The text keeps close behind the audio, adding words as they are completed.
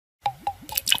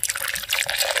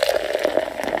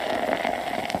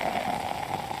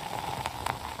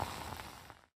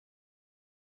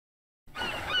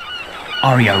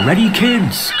Are you ready,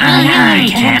 kids? Aye, aye,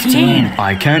 Captain.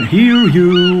 I can't hear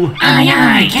you. Aye,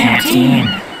 aye, Captain.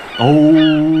 Oh.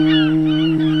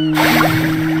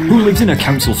 Who lives in a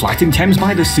council flat in Thames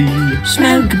by the sea?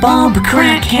 Smoke Bob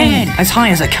Crackhead. As high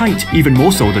as a kite, even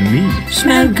more so than me.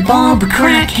 Smoke Bob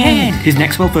Crackhead. His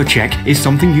next welfare check is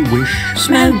something you wish.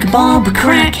 Smoke Bob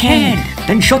Crackhead.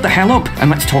 Then shut the hell up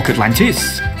and let's talk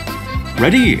Atlantis.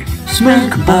 Ready?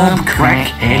 Smoke Bob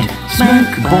Crackhead.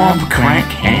 Smoke Bob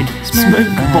Crackhead.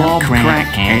 Smoke Bob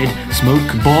Crackhead.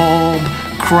 Smoke Bob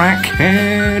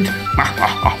Crackhead.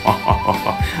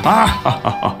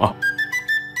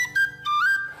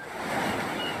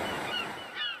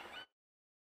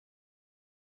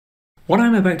 What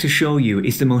I'm about to show you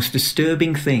is the most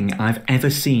disturbing thing I've ever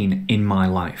seen in my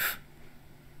life.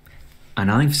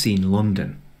 And I've seen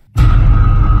London.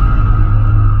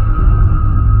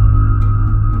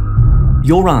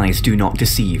 Your eyes do not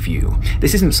deceive you.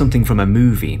 This isn't something from a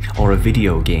movie or a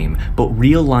video game, but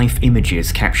real-life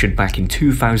images captured back in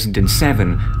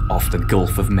 2007 off the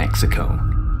Gulf of Mexico.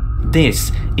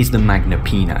 This is the Magna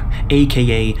Pina,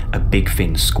 aka a big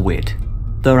fin squid.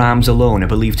 Their arms alone are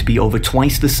believed to be over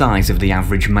twice the size of the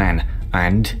average man,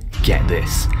 and get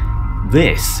this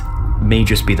may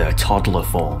just be their toddler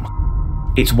form.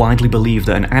 It's widely believed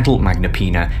that an adult Magna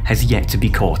Pina has yet to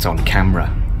be caught on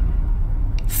camera.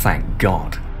 Thank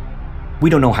God. We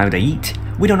don't know how they eat,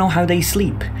 we don't know how they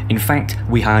sleep. In fact,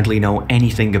 we hardly know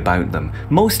anything about them,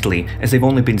 mostly as they've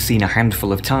only been seen a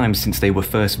handful of times since they were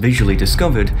first visually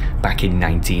discovered back in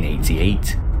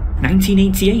 1988.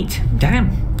 1988?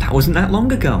 Damn, that wasn't that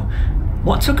long ago.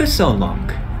 What took us so long?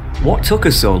 What took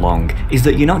us so long is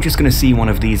that you're not just going to see one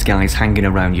of these guys hanging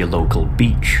around your local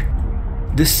beach.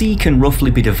 The sea can roughly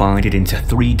be divided into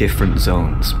 3 different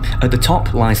zones. At the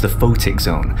top lies the photic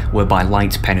zone, whereby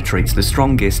light penetrates the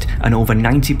strongest and over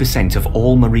 90% of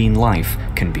all marine life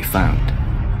can be found.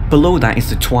 Below that is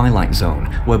the twilight zone,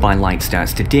 whereby light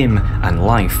starts to dim and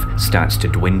life starts to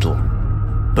dwindle.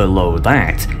 Below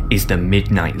that is the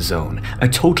midnight zone, a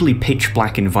totally pitch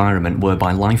black environment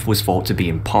whereby life was thought to be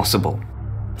impossible.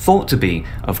 Thought to be,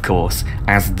 of course,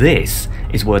 as this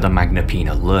is where the Magna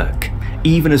Pina lurk,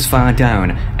 even as far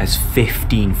down as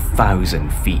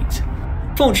 15,000 feet.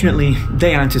 Fortunately,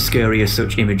 they aren't as scary as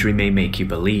such imagery may make you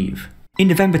believe. In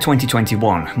November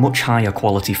 2021, much higher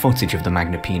quality footage of the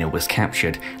Magna Pina was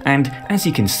captured, and as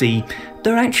you can see,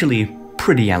 they're actually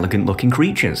pretty elegant looking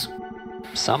creatures.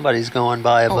 Somebody's going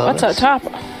by above what's us. up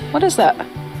top? What is that?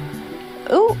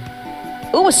 Ooh.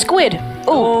 Ooh, a squid.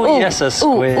 Ooh, ooh, yes, a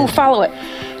squid. Ooh, follow it.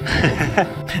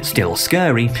 Still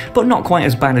scary, but not quite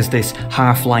as bad as this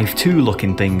Half-Life 2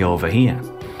 looking thing over here.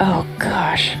 Oh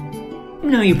gosh.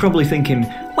 Now you're probably thinking,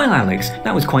 well Alex,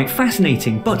 that was quite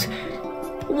fascinating, but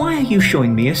why are you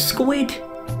showing me a squid?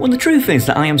 Well, the truth is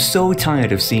that I am so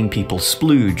tired of seeing people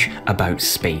splooge about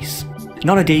space.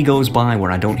 Not a day goes by where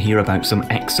I don't hear about some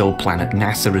exoplanet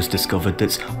NASA has discovered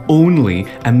that's only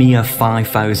a mere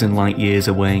 5,000 light years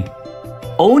away.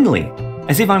 Only!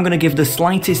 As if I'm going to give the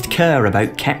slightest care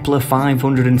about Kepler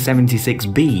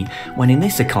 576b, when in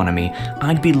this economy,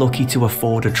 I'd be lucky to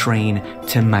afford a train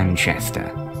to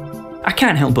Manchester. I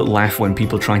can't help but laugh when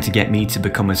people try to get me to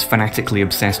become as fanatically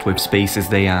obsessed with space as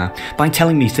they are, by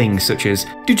telling me things such as,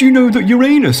 did you know that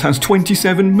Uranus has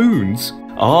 27 moons?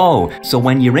 Oh, so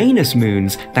when Uranus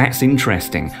moons, that's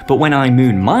interesting, but when I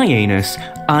moon my anus,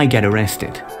 I get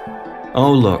arrested.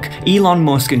 Oh look, Elon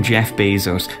Musk and Jeff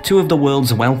Bezos, 2 of the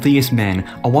world's wealthiest men,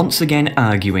 are once again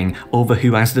arguing over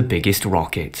who has the biggest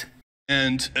rocket.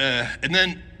 And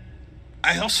then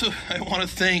I want to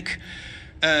thank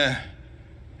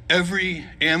every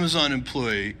Amazon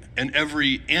employee and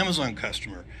every Amazon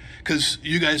customer, because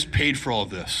you guys paid for all of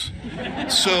this.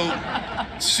 So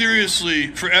seriously,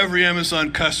 for every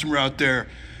Amazon customer out there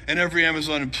and every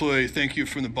Amazon employee, thank you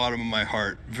from the bottom of my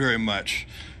heart very much.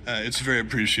 It's very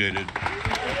appreciated.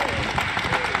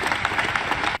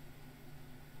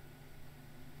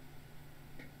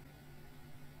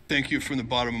 Thank you from the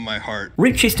bottom of my heart.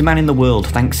 Richest man in the world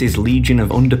thanks his legion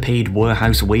of underpaid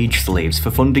warehouse wage slaves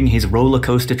for funding his roller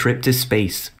coaster trip to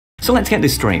space. So let's get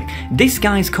this straight. This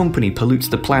guy's company pollutes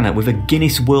the planet with a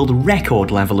Guinness World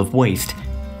Record level of waste.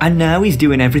 And now he's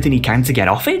doing everything he can to get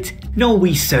off it? No,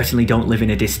 we certainly don't live in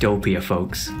a dystopia,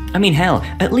 folks. I mean, hell,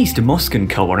 at least Musk &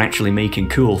 Co are actually making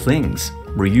cool things.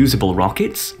 Reusable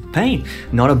rockets? Hey,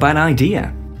 not a bad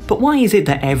idea. But why is it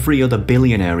that every other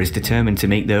billionaire is determined to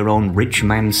make their own rich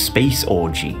man's space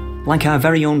orgy? Like our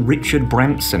very own Richard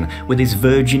Branson with his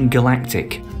Virgin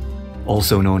Galactic,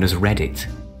 also known as Reddit.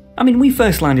 I mean, we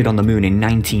first landed on the moon in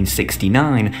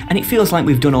 1969, and it feels like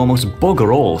we've done almost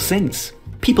bugger all since.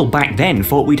 People back then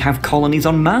thought we'd have colonies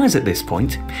on Mars at this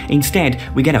point. Instead,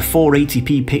 we get a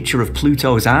 480p picture of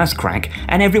Pluto's arse crack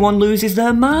and everyone loses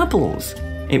their marbles.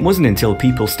 It wasn't until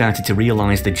people started to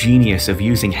realise the genius of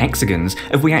using hexagons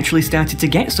have we actually started to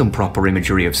get some proper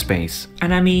imagery of space.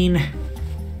 And I mean,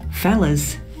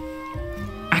 fellas,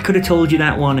 I could have told you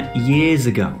that one years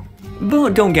ago.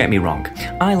 But don't get me wrong,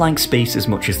 I like space as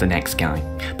much as the next guy,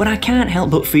 but I can't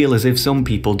help but feel as if some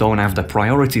people don't have their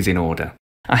priorities in order.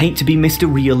 I hate to be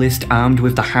Mr. Realist armed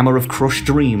with the hammer of crushed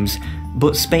dreams,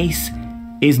 but space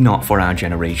is not for our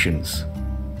generations.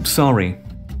 Sorry.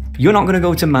 You're not going to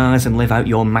go to Mars and live out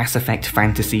your Mass Effect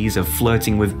fantasies of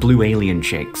flirting with blue alien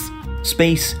chicks.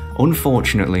 Space,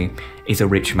 unfortunately, is a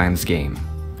rich man's game.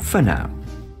 For now.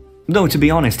 Though to be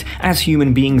honest, as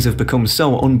human beings have become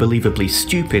so unbelievably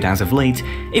stupid as of late,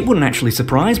 it wouldn't actually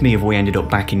surprise me if we ended up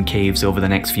back in caves over the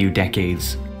next few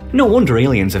decades. No wonder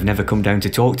aliens have never come down to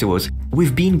talk to us.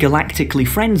 We've been galactically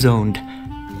friend-zoned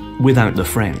without the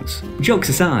friends. Jokes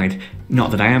aside,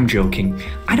 not that I am joking,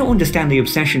 I don't understand the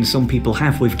obsession some people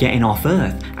have with getting off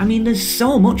Earth. I mean, there's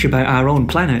so much about our own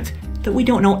planet that we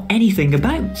don't know anything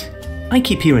about. I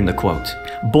keep hearing the quote,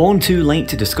 "Born too late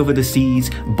to discover the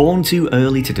seas, born too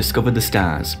early to discover the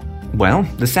stars." Well,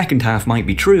 the second half might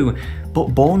be true,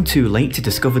 but born too late to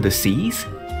discover the seas?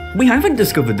 We haven't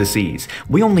discovered the seas.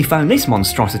 We only found this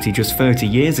monstrosity just 30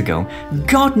 years ago.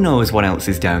 God knows what else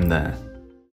is down there.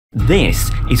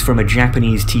 This is from a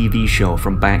Japanese TV show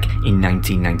from back in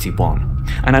 1991.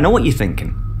 And I know what you're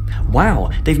thinking. Wow,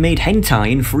 they've made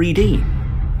hentai in 3D.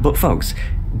 But folks,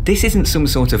 this isn't some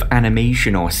sort of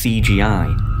animation or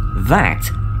CGI. That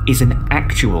is an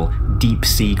actual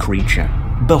deep-sea creature.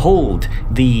 Behold,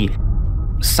 the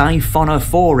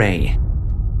Siphonophore,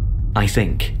 I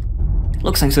think.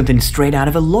 Looks like something straight out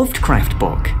of a Lovecraft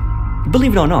book.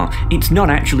 Believe it or not, it's not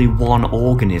actually one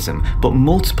organism, but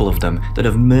multiple of them that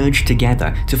have merged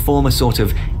together to form a sort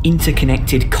of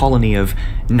interconnected colony of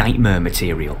nightmare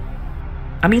material.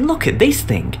 I mean, look at this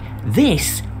thing.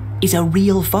 This is a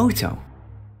real photo.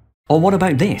 Or what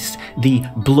about this? The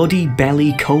Bloody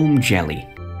Belly Comb Jelly.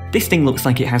 This thing looks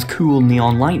like it has cool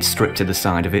neon lights stripped to the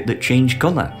side of it that change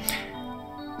colour.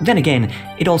 Then again,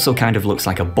 it also kind of looks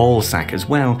like a ball sack as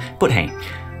well, but hey,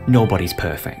 nobody's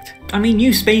perfect. I mean, you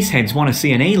spaceheads want to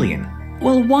see an alien.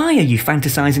 Well, why are you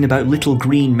fantasizing about little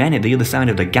green men at the other side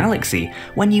of the galaxy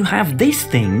when you have this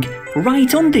thing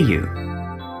right under you?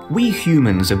 We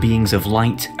humans are beings of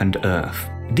light and earth.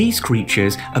 These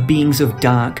creatures are beings of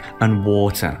dark and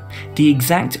water, the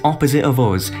exact opposite of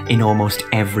us in almost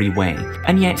every way,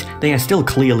 and yet they are still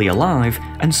clearly alive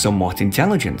and somewhat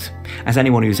intelligent, as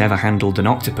anyone who's ever handled an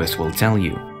octopus will tell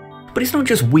you. But it's not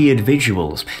just weird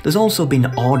visuals, there's also been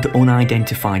odd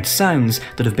unidentified sounds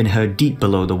that have been heard deep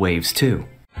below the waves too.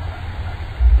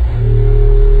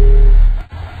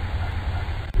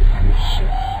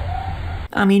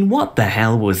 I mean, what the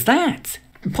hell was that?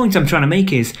 The point I'm trying to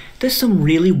make is, there's some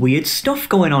really weird stuff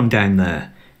going on down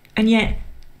there, and yet,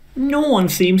 no one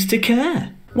seems to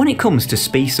care. When it comes to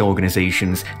space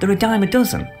organisations, they're a dime a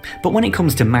dozen, but when it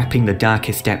comes to mapping the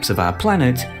darkest depths of our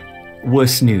planet, we're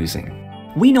snoozing.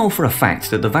 We know for a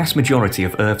fact that the vast majority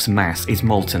of Earth's mass is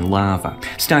molten lava,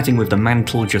 starting with the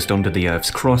mantle just under the Earth's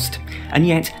crust, and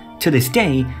yet, to this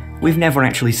day, we've never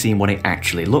actually seen what it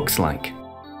actually looks like.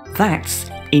 That's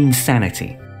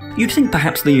insanity. You'd think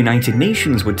perhaps the United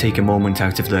Nations would take a moment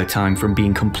out of their time from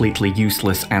being completely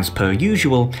useless as per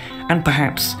usual, and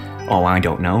perhaps, oh I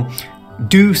don't know,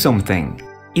 do something.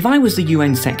 If I was the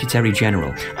UN Secretary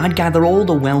General, I'd gather all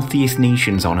the wealthiest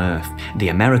nations on Earth, the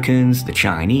Americans, the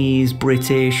Chinese,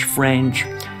 British, French,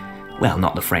 well,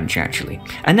 not the French actually,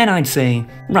 and then I'd say,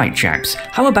 right chaps,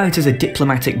 how about as a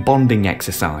diplomatic bonding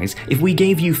exercise, if we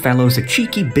gave you fellows a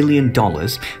cheeky $1 billion,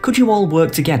 could you all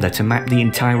work together to map the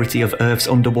entirety of Earth's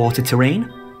underwater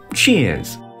terrain?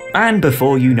 Cheers. And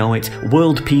before you know it,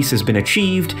 world peace has been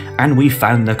achieved, and we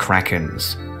found the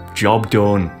Krakens. Job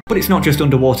done. But it's not just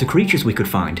underwater creatures we could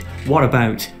find. What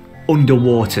about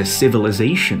underwater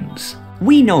civilizations?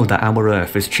 We know that our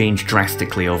Earth has changed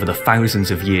drastically over the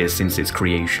thousands of years since its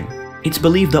creation. It's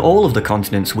believed that all of the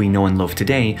continents we know and love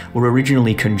today were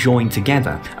originally conjoined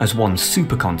together as one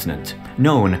supercontinent,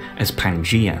 known as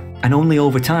Pangaea, and only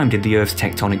over time did the Earth's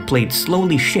tectonic plates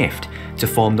slowly shift to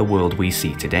form the world we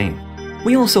see today.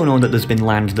 We also know that there's been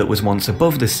land that was once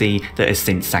above the sea that has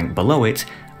since sank below it,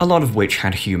 a lot of which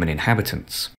had human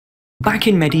inhabitants. Back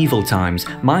in medieval times,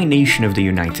 my nation of the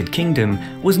United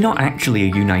Kingdom was not actually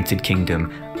a United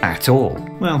Kingdom at all.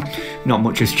 Well, not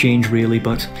much has changed really,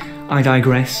 but I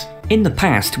digress. In the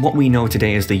past, what we know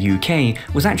today as the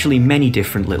UK was actually many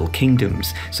different little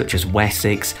kingdoms, such as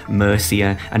Wessex,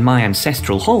 Mercia, and my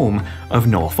ancestral home of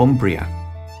Northumbria.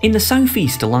 In the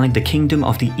southeast lied the kingdom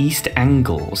of the East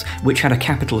Angles, which had a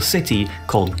capital city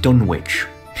called Dunwich.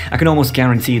 I can almost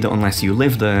guarantee that unless you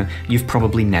live there, you've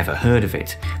probably never heard of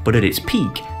it, but at its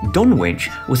peak, Dunwich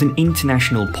was an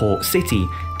international port city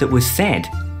that was said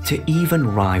to even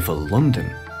rival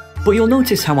London. But you'll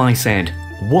notice how I said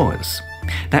was.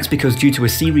 That's because due to a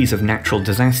series of natural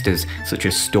disasters such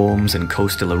as storms and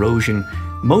coastal erosion,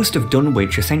 most of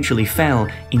Dunwich essentially fell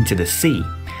into the sea,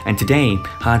 and today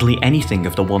hardly anything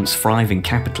of the once thriving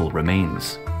capital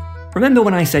remains. Remember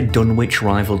when I said Dunwich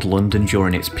rivaled London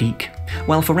during its peak?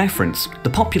 Well, for reference, the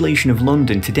population of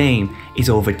London today is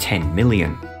over 10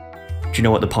 million. Do you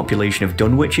know what the population of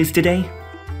Dunwich is today?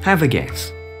 Have a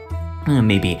guess.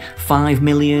 Maybe 5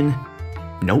 million?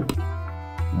 Nope.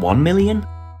 1 million?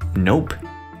 Nope.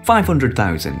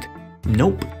 500,000?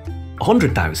 Nope.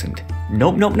 100,000?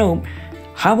 Nope, nope, nope.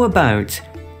 How about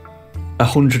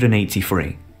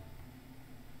 183?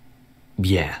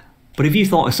 Yeah. But if you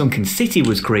thought a sunken city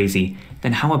was crazy,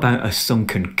 then how about a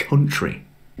sunken country?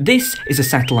 This is a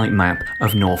satellite map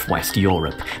of Northwest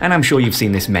Europe, and I'm sure you've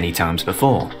seen this many times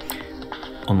before.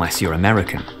 Unless you're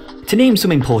American. To name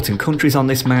some important countries on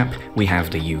this map, we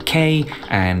have the UK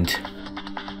and...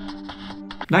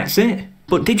 that's it.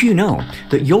 But did you know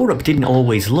that Europe didn't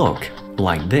always look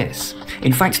like this?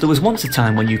 In fact, there was once a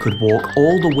time when you could walk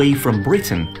all the way from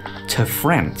Britain to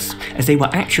France, as they were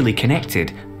actually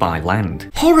connected by land.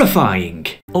 Horrifying!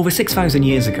 Over 6,000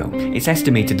 years ago, it's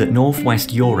estimated that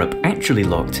Northwest Europe actually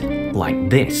looked like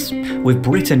this, with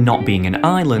Britain not being an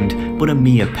island, but a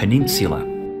mere peninsula.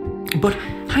 But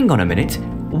hang on a minute,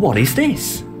 what is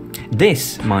this?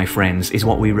 This, my friends, is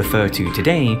what we refer to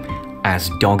today as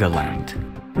Doggerland.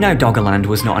 Now, Doggerland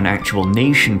was not an actual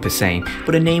nation per se,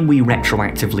 but a name we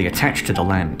retroactively attached to the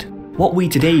land. What we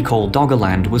today call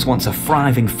Doggerland was once a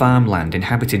thriving farmland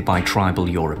inhabited by tribal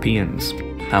Europeans.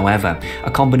 However,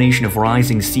 a combination of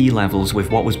rising sea levels with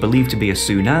what was believed to be a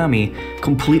tsunami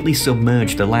completely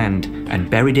submerged the land and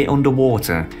buried it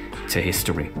underwater to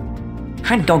history.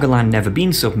 Had Doggerland never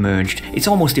been submerged, it's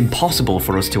almost impossible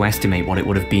for us to estimate what it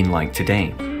would have been like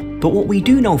today. But what we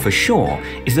do know for sure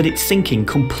is that its sinking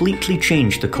completely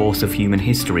changed the course of human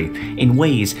history in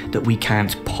ways that we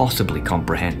can't possibly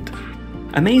comprehend.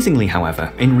 Amazingly,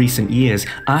 however, in recent years,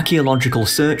 archaeological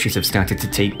searches have started to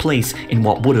take place in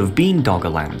what would have been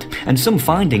Doggerland, and some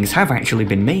findings have actually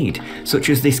been made, such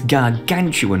as this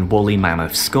gargantuan woolly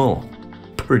mammoth skull.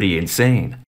 Pretty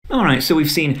insane. Alright, so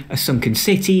we've seen a sunken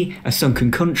city, a sunken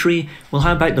country. Well,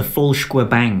 how about the full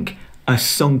shquabang? A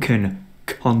sunken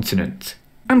continent.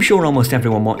 I'm sure almost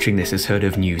everyone watching this has heard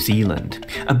of New Zealand,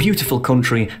 a beautiful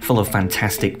country full of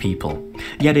fantastic people,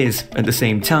 yet is, at the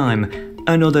same time,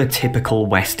 another typical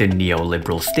Western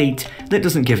neoliberal state that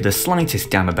doesn't give the slightest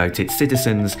damn about its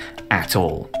citizens at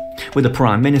all, with a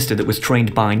Prime Minister that was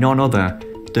trained by none other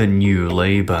than New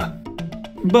Labour.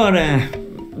 But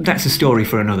that's a story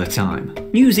for another time.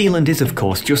 New Zealand is of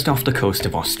course just off the coast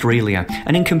of Australia,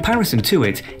 and in comparison to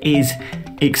it is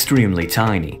extremely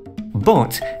tiny.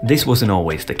 But this wasn't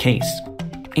always the case.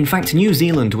 In fact, New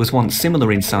Zealand was once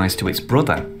similar in size to its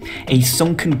brother, a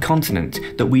sunken continent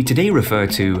that we today refer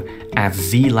to as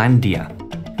Zealandia.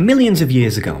 Millions of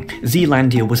years ago,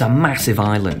 Zealandia was a massive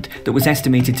island that was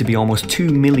estimated to be almost 2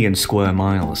 million square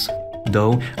miles,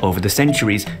 though over the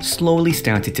centuries slowly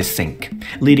started to sink,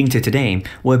 leading to today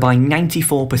whereby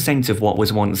 94% of what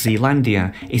was once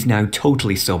Zealandia is now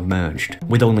totally submerged,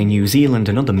 with only New Zealand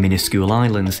and other minuscule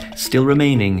islands still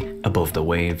remaining above the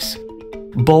waves.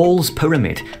 Ball's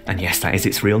Pyramid, and yes, that is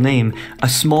its real name, a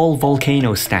small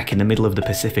volcano stack in the middle of the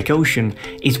Pacific Ocean,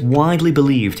 is widely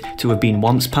believed to have been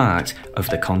once part of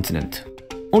the continent.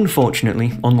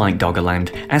 Unfortunately, unlike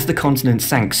Doggerland, as the continent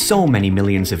sank so many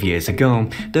millions of years ago,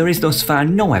 there is thus far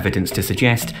no evidence to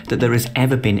suggest that there has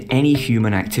ever been any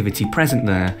human activity present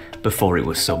there before it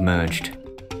was submerged.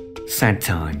 Sad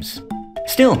times.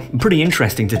 Still, pretty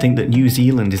interesting to think that New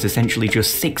Zealand is essentially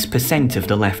just 6% of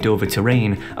the leftover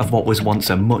terrain of what was once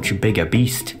a much bigger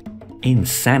beast.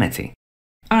 Insanity.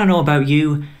 I don't know about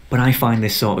you, but I find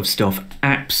this sort of stuff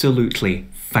absolutely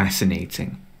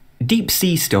fascinating. Deep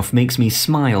sea stuff makes me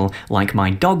smile like my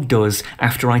dog does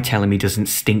after I tell him he doesn't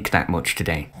stink that much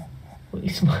today. What are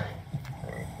you smiling?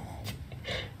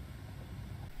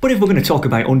 But if we're going to talk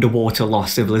about underwater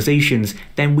lost civilizations,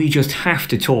 then we just have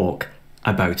to talk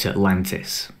about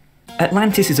Atlantis.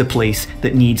 Atlantis is a place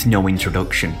that needs no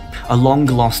introduction, a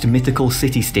long-lost mythical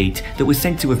city-state that was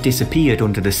said to have disappeared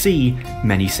under the sea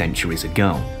many centuries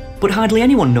ago. but hardly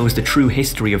anyone knows the true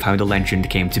history of how the legend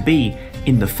came to be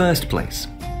in the first place.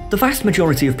 The vast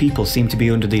majority of people seem to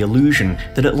be under the illusion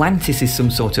that Atlantis is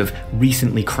some sort of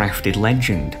recently crafted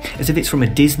legend, as if it's from a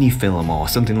Disney film or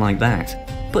something like that.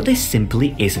 But this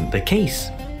simply isn't the case.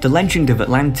 The legend of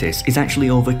Atlantis is actually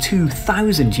over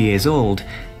 2,000 years old,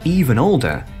 even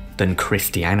older than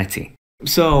Christianity.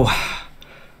 So,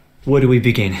 where do we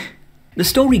begin? The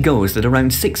story goes that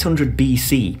around 600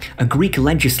 BC, a Greek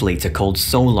legislator called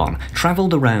Solon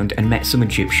travelled around and met some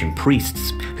Egyptian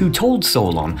priests, who told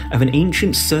Solon of an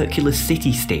ancient circular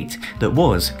city-state that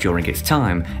was, during its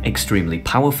time, extremely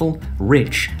powerful,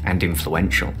 rich, and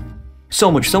influential. So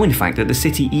much so in fact that the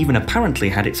city even apparently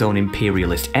had its own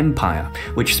imperialist empire,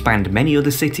 which spanned many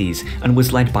other cities and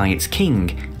was led by its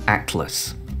king,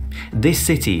 Atlas. This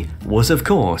city was, of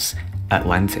course,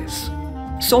 Atlantis.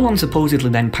 Solon supposedly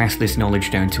then passed this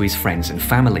knowledge down to his friends and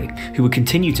family, who would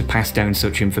continue to pass down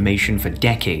such information for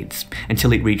decades,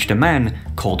 until it reached a man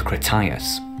called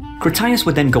Critias. Critias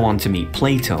would then go on to meet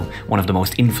Plato, one of the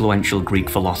most influential Greek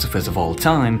philosophers of all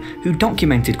time, who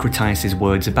documented Critias'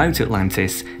 words about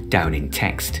Atlantis down in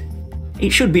text. It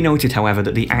should be noted, however,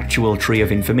 that the actual tree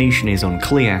of information is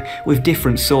unclear, with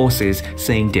different sources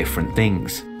saying different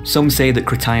things. Some say that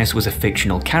Critias was a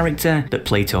fictional character that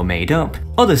Plato made up,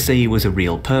 others say he was a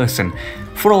real person.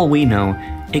 For all we know,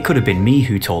 it could have been me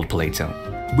who told Plato.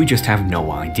 We just have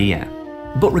no idea.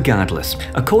 But regardless,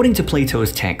 according to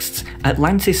Plato's texts,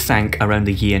 Atlantis sank around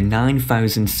the year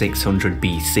 9600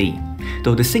 BC,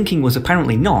 though the sinking was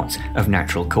apparently not of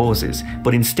natural causes,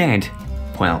 but instead,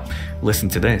 well, listen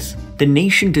to this. The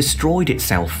nation destroyed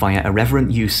itself via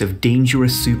irreverent use of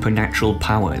dangerous supernatural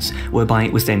powers, whereby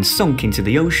it was then sunk into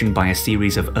the ocean by a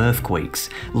series of earthquakes,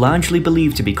 largely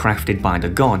believed to be crafted by the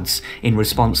gods in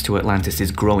response to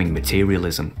Atlantis' growing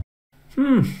materialism.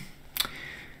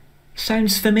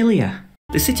 Sounds familiar.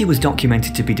 The city was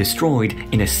documented to be destroyed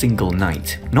in a single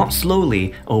night, not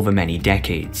slowly over many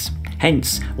decades.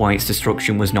 Hence why its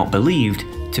destruction was not believed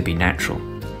to be natural.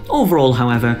 Overall,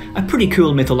 however, a pretty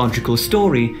cool mythological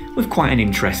story with quite an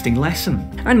interesting lesson,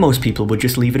 and most people would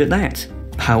just leave it at that.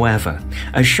 However,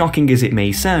 as shocking as it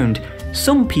may sound,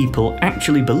 some people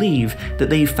actually believe that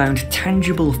they've found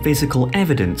tangible physical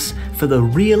evidence for the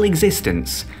real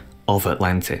existence of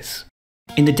Atlantis.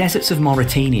 In the deserts of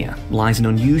Mauritania lies an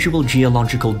unusual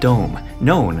geological dome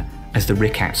known as the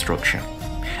Richat structure.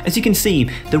 As you can see,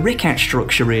 the Richat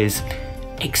structure is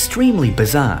extremely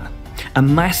bizarre. A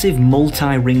massive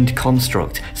multi-ringed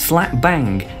construct slap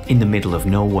bang in the middle of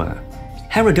nowhere.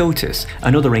 Herodotus,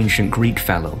 another ancient Greek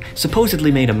fellow,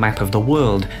 supposedly made a map of the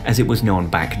world as it was known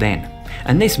back then.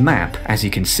 And this map, as you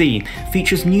can see,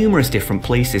 features numerous different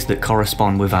places that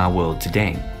correspond with our world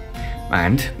today.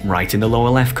 And, right in the lower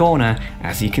left corner,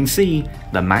 as you can see,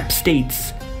 the map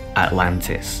states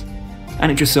Atlantis.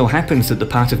 And it just so happens that the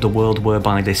part of the world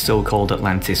whereby this so-called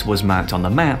Atlantis was marked on the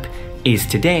map is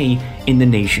today in the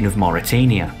nation of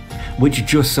Mauritania, which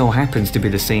just so happens to be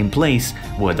the same place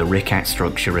where the Richat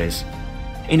structure is.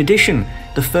 In addition,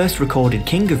 the first recorded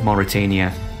king of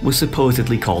Mauritania was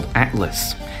supposedly called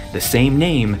Atlas, the same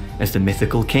name as the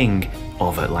mythical king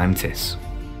of Atlantis.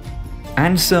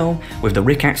 And so, with the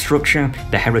Richat structure,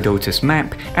 the Herodotus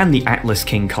map, and the Atlas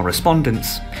king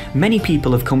correspondence, many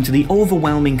people have come to the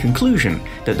overwhelming conclusion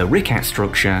that the Richat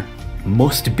structure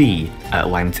must be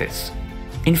Atlantis.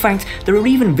 In fact, there are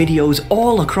even videos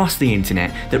all across the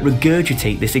internet that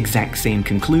regurgitate this exact same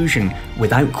conclusion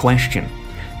without question.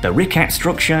 The Richat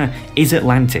structure is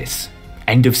Atlantis.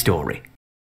 End of story.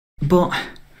 But,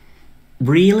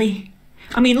 really?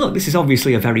 I mean, look, this is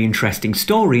obviously a very interesting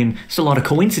story and there's a lot of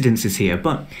coincidences here,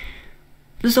 but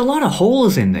there's a lot of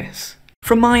holes in this.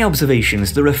 From my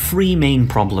observations, there are three main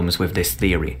problems with this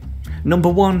theory. Number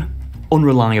one,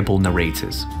 unreliable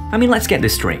narrators. I mean, let's get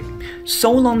this straight.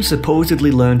 Solon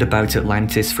supposedly learned about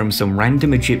Atlantis from some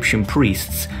random Egyptian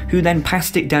priests, who then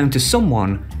passed it down to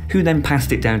someone, who then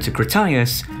passed it down to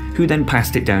Critias, who then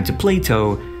passed it down to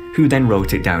Plato, who then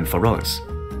wrote it down for us.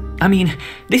 I mean,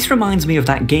 this reminds me of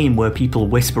that game where people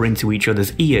whisper into each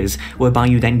other's ears, whereby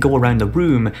you then go around the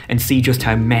room and see just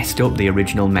how messed up the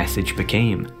original message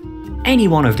became. Any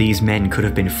one of these men could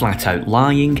have been flat out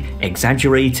lying,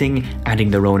 exaggerating,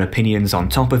 adding their own opinions on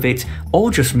top of it,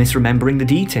 or just misremembering the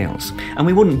details, and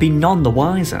we wouldn't be none the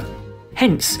wiser.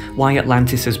 Hence why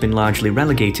Atlantis has been largely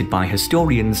relegated by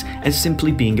historians as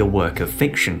simply being a work of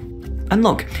fiction. And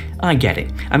look, I get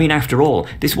it. I mean, after all,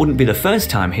 this wouldn't be the first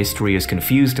time history has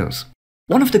confused us.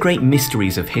 One of the great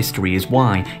mysteries of history is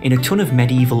why, in a ton of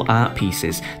medieval art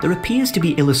pieces, there appears to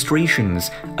be illustrations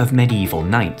of medieval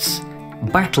knights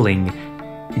battling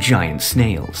giant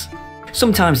snails.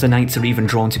 Sometimes the knights are even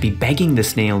drawn to be begging the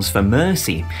snails for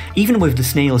mercy, even with the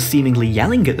snails seemingly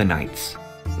yelling at the knights.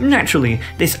 Naturally,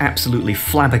 this absolutely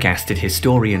flabbergasted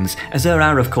historians, as there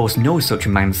are of course no such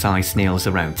man-sized snails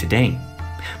around today,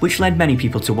 which led many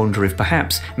people to wonder if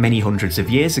perhaps, many hundreds of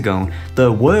years ago,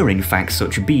 there were in fact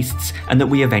such beasts and that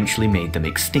we eventually made them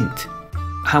extinct.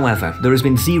 However, there has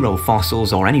been zero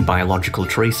fossils or any biological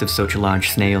trace of such large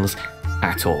snails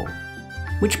at all.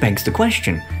 Which begs the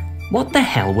question, what the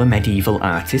hell were medieval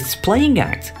artists playing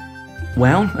at?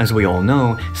 Well, as we all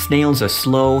know, snails are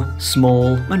slow,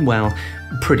 small, and well,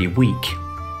 pretty weak.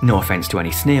 No offense to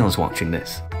any snails watching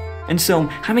this. And so,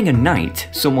 having a knight,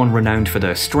 someone renowned for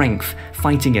their strength,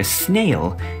 fighting a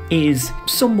snail is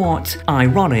somewhat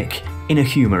ironic in a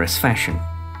humorous fashion.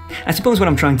 I suppose what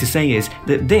I'm trying to say is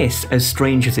that this, as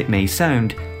strange as it may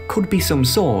sound, could be some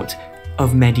sort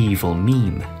of medieval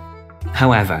meme.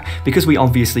 However, because we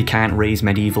obviously can't raise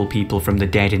medieval people from the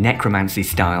dead in necromancy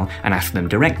style and ask them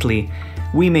directly,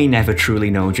 we may never truly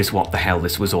know just what the hell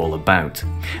this was all about.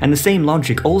 And the same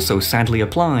logic also sadly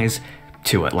applies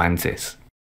to Atlantis.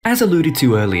 As alluded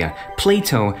to earlier,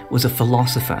 Plato was a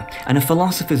philosopher, and a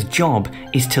philosopher's job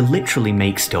is to literally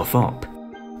make stuff up.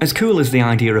 As cool as the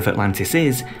idea of Atlantis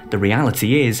is, the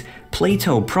reality is,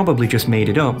 Plato probably just made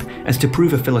it up as to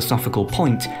prove a philosophical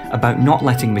point about not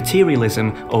letting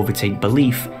materialism overtake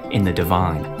belief in the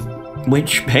divine.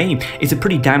 Which, hey, is a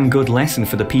pretty damn good lesson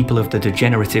for the people of the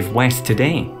degenerative West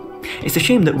today. It's a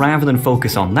shame that rather than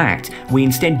focus on that, we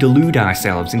instead delude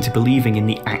ourselves into believing in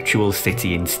the actual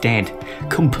city instead,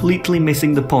 completely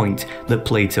missing the point that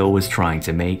Plato was trying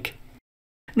to make.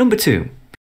 Number 2.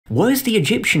 Where's the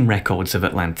Egyptian records of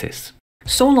Atlantis?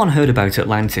 Solon heard about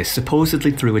Atlantis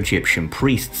supposedly through Egyptian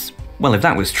priests. Well, if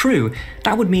that was true,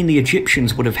 that would mean the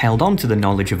Egyptians would have held on to the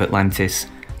knowledge of Atlantis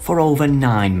for over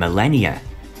 9 millennia.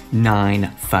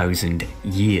 9,000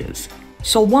 years.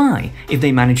 So why, if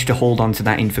they managed to hold on to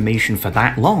that information for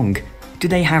that long, do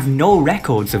they have no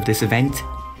records of this event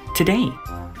today?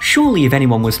 Surely if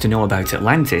anyone was to know about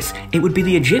Atlantis, it would be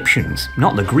the Egyptians,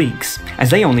 not the Greeks, as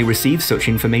they only received such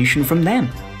information from them.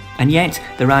 And yet,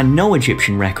 there are no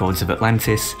Egyptian records of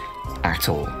Atlantis at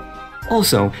all.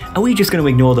 Also, are we just going to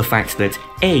ignore the fact that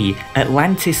A.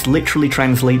 Atlantis literally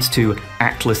translates to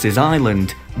Atlas's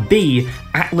island, B.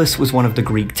 Atlas was one of the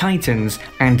Greek titans,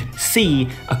 and C.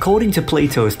 According to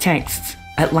Plato's texts,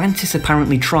 Atlantis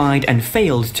apparently tried and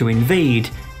failed to invade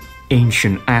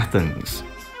ancient Athens.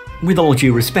 With all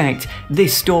due respect,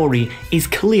 this story is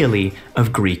clearly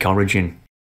of Greek origin.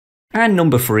 And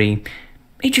number 3,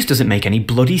 it just doesn't make any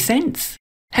bloody sense.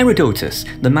 Herodotus,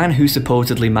 the man who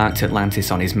supposedly marked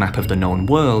Atlantis on his map of the known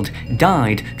world,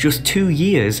 died just 2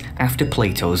 years after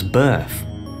Plato's birth.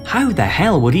 How the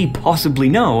hell would he possibly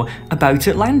know about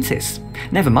Atlantis?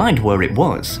 Never mind where it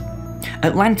was.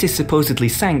 Atlantis supposedly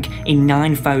sank in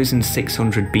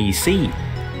 9600 BC.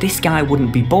 This guy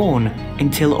wouldn't be born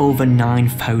until over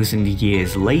 9,000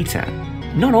 years later.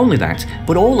 Not only that,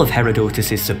 but all of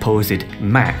Herodotus' supposed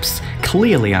maps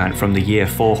clearly aren't from the year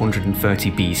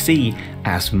 430 BC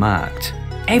as marked.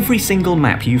 Every single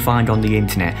map you find on the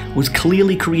internet was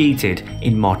clearly created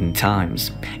in modern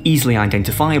times, easily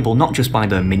identifiable not just by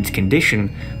the mint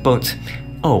condition, but,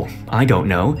 oh, I don't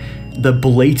know, the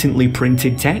blatantly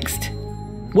printed text?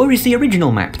 Where is the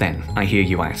original map then, I hear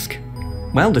you ask?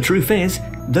 Well, the truth is,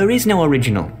 there is no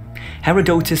original.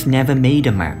 Herodotus never made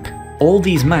a map. All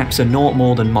these maps are naught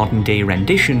more than modern-day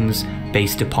renditions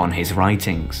based upon his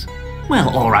writings.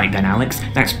 Well, alright then Alex,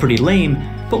 that's pretty lame,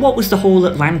 but what was the whole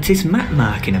Atlantis map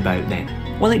marking about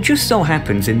then? Well, it just so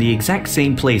happens in the exact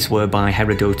same place whereby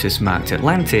Herodotus marked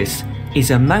Atlantis is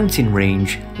a mountain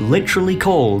range literally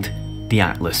called the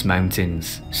Atlas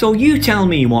Mountains. So you tell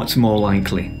me what's more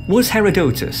likely. Was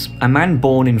Herodotus, a man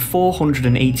born in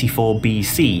 484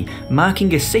 BC,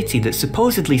 marking a city that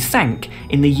supposedly sank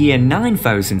in the year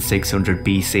 9600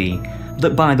 BC,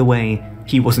 that by the way,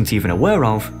 he wasn't even aware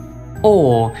of,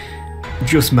 or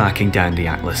just marking down the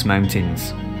Atlas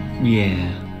Mountains?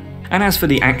 Yeah. And as for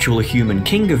the actual human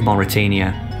king of Mauritania,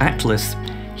 Atlas,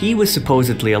 he was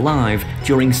supposedly alive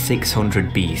during 600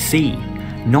 BC.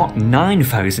 Not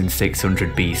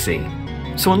 9600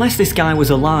 BC. So unless this guy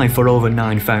was alive for over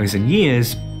 9,000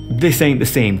 years, this ain't the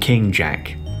same king,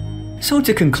 Jack. So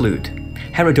to conclude,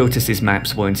 Herodotus'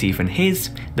 maps weren't even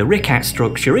his, the Rikat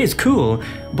structure is cool,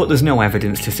 but there's no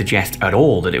evidence to suggest at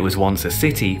all that it was once a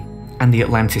city, and the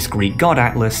Atlantis Greek god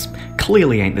Atlas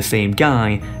clearly ain't the same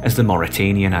guy as the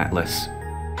Mauritanian Atlas.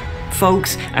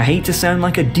 Folks, I hate to sound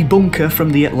like a debunker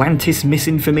from the Atlantis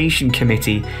Misinformation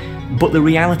Committee, but the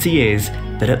reality is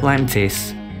that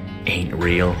Atlantis ain't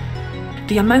real.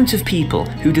 The amount of people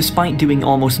who, despite doing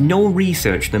almost no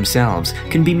research themselves,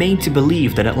 can be made to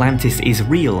believe that Atlantis is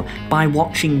real by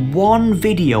watching one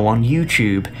video on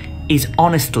YouTube is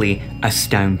honestly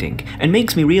astounding, and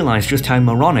makes me realise just how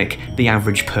moronic the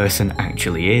average person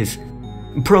actually is.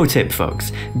 Pro tip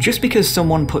folks, just because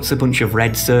someone puts a bunch of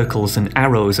red circles and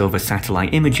arrows over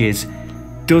satellite images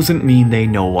doesn't mean they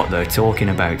know what they're talking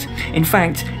about. In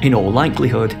fact, in all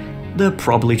likelihood, they're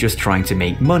probably just trying to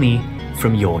make money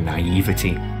from your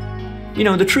naivety. You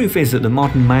know, the truth is that the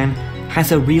modern man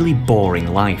has a really boring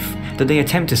life that they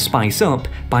attempt to spice up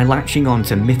by latching on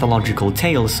to mythological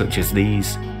tales such as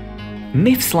these.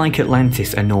 Myths like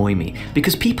Atlantis annoy me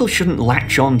because people shouldn't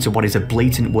latch on to what is a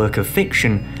blatant work of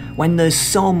fiction when there's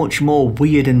so much more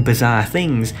weird and bizarre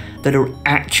things that are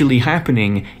actually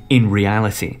happening in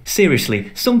reality.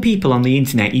 Seriously, some people on the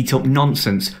internet eat up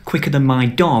nonsense quicker than my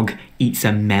dog eats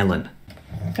a melon.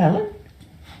 Melon?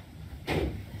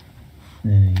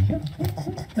 There you go.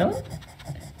 Melon?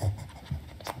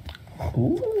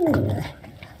 Ooh.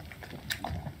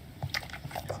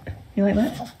 You like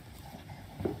that?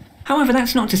 However,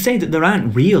 that's not to say that there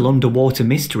aren't real underwater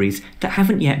mysteries that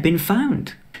haven't yet been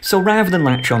found. So rather than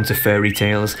latch on to fairy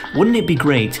tales, wouldn't it be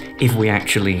great if we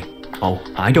actually, oh,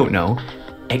 I don't know,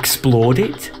 explored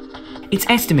it? It's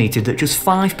estimated that just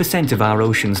 5% of our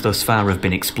oceans thus far have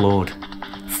been explored.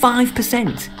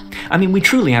 5%! I mean, we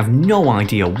truly have no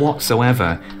idea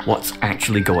whatsoever what's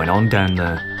actually going on down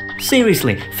there.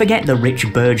 Seriously, forget the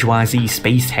rich bourgeoisie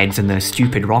space heads and their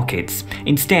stupid rockets.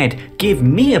 Instead, give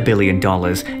me $1 billion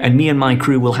and me and my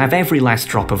crew will have every last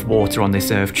drop of water on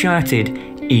this earth charted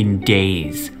in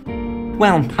days.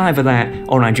 Well, either that,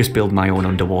 or I just build my own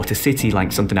underwater city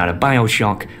like something out of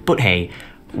BioShock, but hey,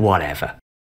 whatever.